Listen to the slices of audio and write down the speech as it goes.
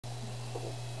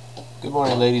Good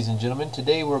morning, ladies and gentlemen.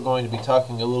 Today we're going to be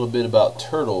talking a little bit about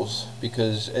turtles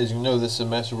because, as you know, this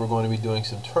semester we're going to be doing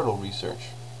some turtle research.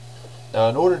 Now,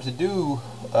 in order to do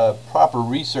proper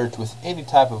research with any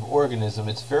type of organism,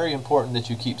 it's very important that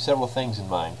you keep several things in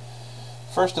mind.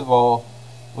 First of all,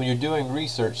 when you're doing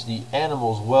research, the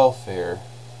animal's welfare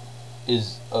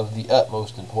is of the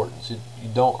utmost importance. You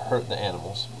don't hurt the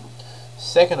animals.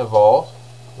 Second of all,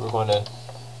 we're going to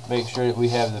make sure that we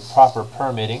have the proper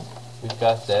permitting. We've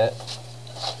got that.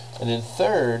 And then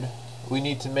third, we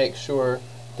need to make sure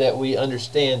that we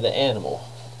understand the animal.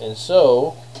 And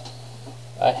so,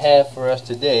 I have for us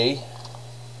today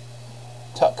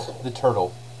Tuck the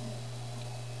turtle.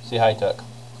 Say hi, Tuck.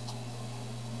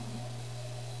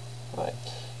 Right.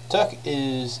 Tuck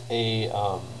is a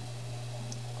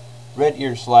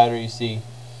red-eared slider. You see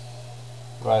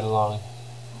right along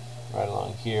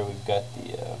here we've got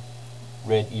the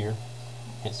red ear,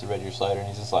 hence the red-eared slider, and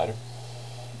he's a slider.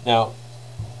 Now,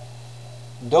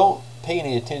 don't pay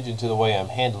any attention to the way I'm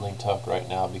handling Tuck right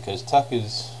now, because Tuck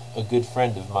is a good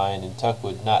friend of mine and Tuck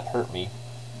would not hurt me.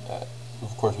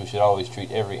 Of course, we should always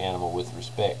treat every animal with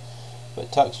respect,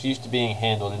 but Tuck's used to being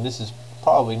handled, and this is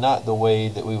probably not the way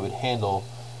that we would handle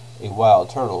a wild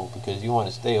turtle, because you want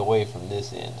to stay away from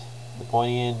this end. The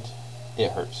pointy end,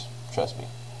 it hurts, trust me.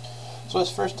 So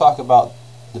let's first talk about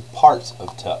the parts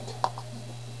of Tuck.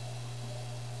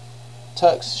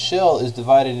 Tuck's shell is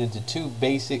divided into two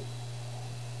basic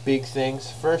big things.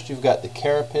 First, you've got the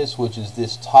carapace, which is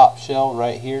this top shell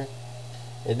right here,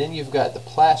 and then you've got the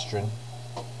plastron,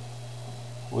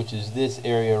 which is this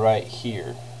area right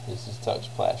here. This is Tuck's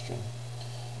plastron.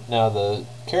 Now, the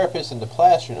carapace and the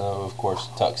plastron are, of course,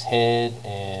 Tuck's head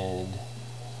and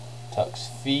Tuck's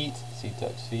feet. See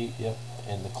Tuck's feet? Yep.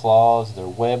 And the claws, they're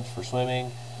webbed for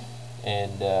swimming.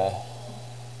 And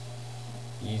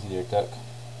easy there, Tuck.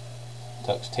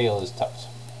 Tuck's tail is tucked.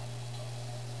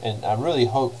 And I really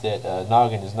hope that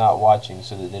Noggin is not watching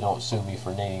so that they don't sue me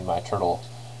for naming my turtle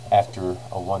after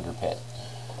a wonder pet.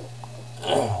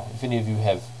 If any of you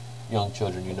have young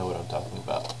children, you know what I'm talking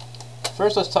about.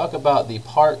 First, let's talk about the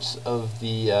parts of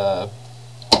the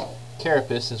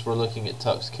carapace, since we're looking at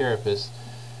Tuck's carapace.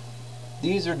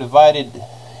 These are divided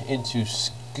into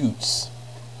scutes.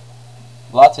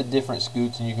 Lots of different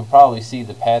scutes, and you can probably see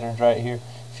the patterns right here.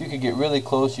 If you could get really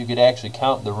close, you could actually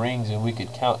count the rings, and we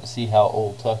could count to see how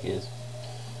old Tuck is.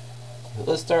 But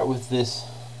let's start with this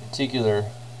particular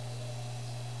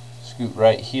scute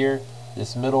right here,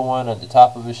 this middle one at the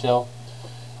top of the shell.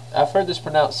 I've heard this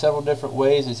pronounced several different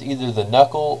ways. It's either the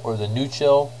knuckle or the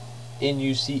nuchal,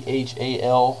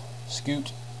 N-U-C-H-A-L,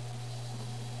 scute.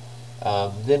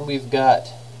 Then we've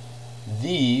got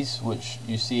these, which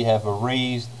you see have a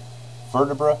raised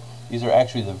vertebra. These are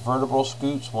actually the vertebral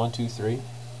scutes, 1, 2, 3.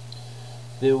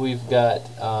 Then we've got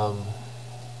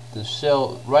the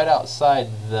shell right outside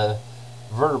the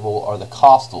vertebral are the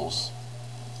costals.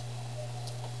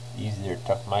 Easy there,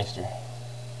 Tuckmeister.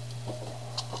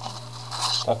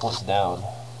 Tuck once down.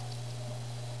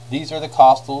 These are the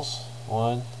costals,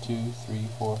 1, 2, 3,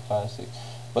 4, 5, 6.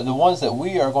 But the ones that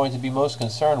we are going to be most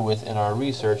concerned with in our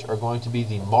research are going to be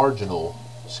the marginal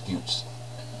scutes.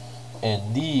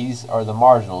 And these are the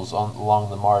marginals along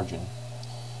the margin.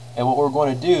 And what we're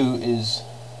going to do is,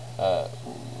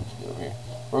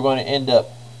 we're going to end up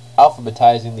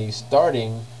alphabetizing these,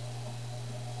 starting,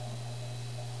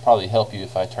 probably help you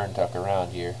if I turn Tuck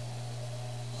around here.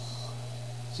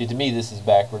 See, to me this is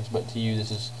backwards, but to you this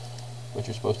is what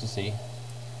you're supposed to see.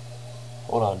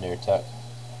 Hold on there, Tuck.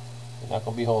 It's not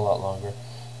going to be a whole lot longer.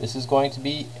 This is going to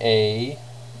be A,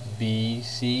 B,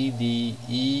 C, D,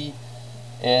 E,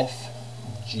 F,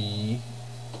 G,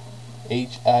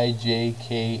 H, I, J,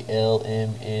 K, L,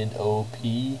 M, N, O,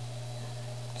 P,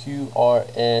 Q, R,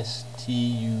 S, T,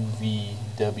 U, V,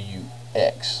 W,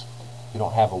 X. We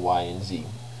don't have a Y and Z.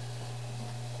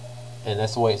 And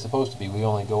that's the way it's supposed to be. We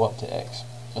only go up to X.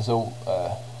 And so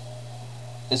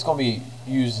it's going to be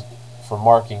used for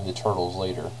marking the turtles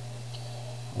later.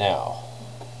 Now,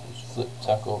 let's flip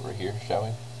Tuck over here, shall we?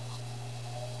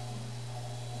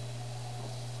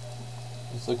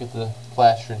 Let's look at the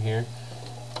plastron here.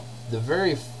 The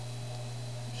very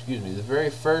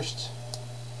first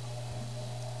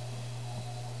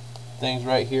things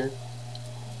right here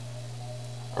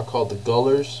are called the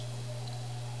gullers,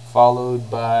 followed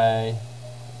by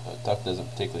Tuck doesn't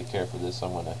particularly care for this, so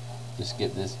I'm going to just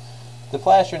skip this. The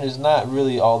plastron is not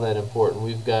really all that important.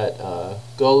 We've got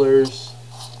gullers,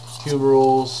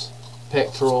 humerals,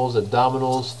 pectorals,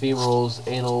 abdominals, femorals,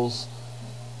 anals,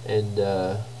 and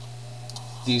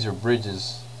these are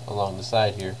bridges along the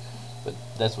side here, but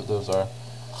that's what those are.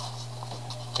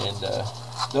 And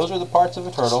those are the parts of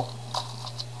a turtle.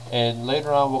 And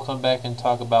later on we'll come back and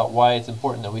talk about why it's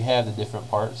important that we have the different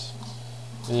parts.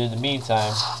 And in the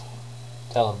meantime,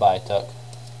 tell him bye, Tuck.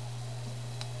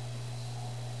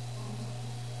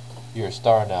 You're a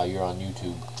star now, you're on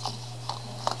YouTube.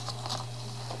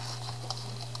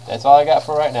 That's all I got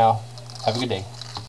for right now. Have a good day.